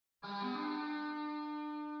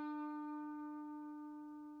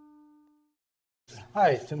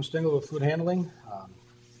Hi, Tim Stingle with Food Handling.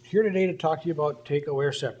 Here today to talk to you about Taco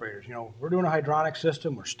air separators. You know, we're doing a hydronic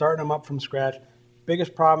system. We're starting them up from scratch.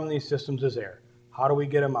 Biggest problem in these systems is air. How do we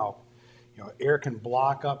get them out? You know, air can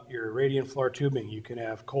block up your radiant floor tubing. You can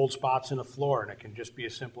have cold spots in the floor, and it can just be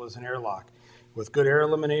as simple as an airlock. With good air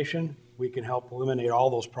elimination, we can help eliminate all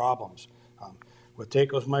those problems. With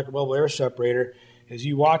Taco's microbubble air separator, as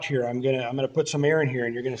you watch here, I'm gonna put some air in here,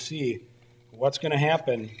 and you're gonna see what's gonna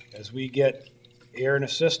happen as we get air in a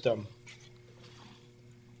system.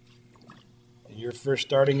 And you're first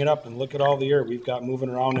starting it up, and look at all the air we've got moving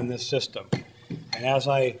around in this system. And as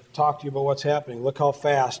I talk to you about what's happening, look how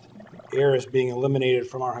fast air is being eliminated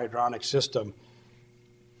from our hydronic system.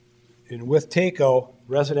 And with Taco,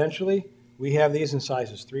 residentially, we have these in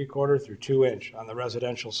sizes 3/4 through 2-inch on the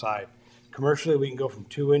residential side. Commercially, we can go from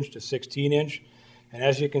 2-inch to 16-inch. And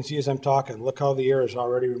as you can see as I'm talking, look how the air is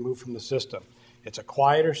already removed from the system. It's a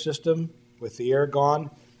quieter system with the air gone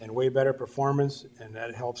and way better performance, and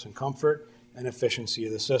that helps in comfort and efficiency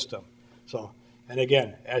of the system. So, and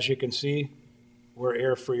again, as you can see, we're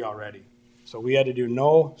air free already. So we had to do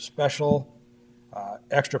no special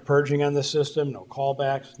extra purging on the system, no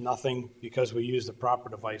callbacks, nothing, because we use the proper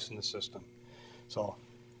device in the system. So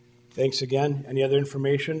thanks again. Any other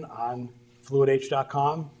information on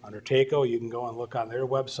fluidh.com under Taco, you can go and look on their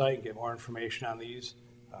website and get more information on these.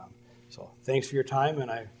 So thanks for your time,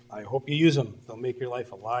 and I hope you use them. They'll make your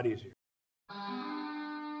life a lot easier.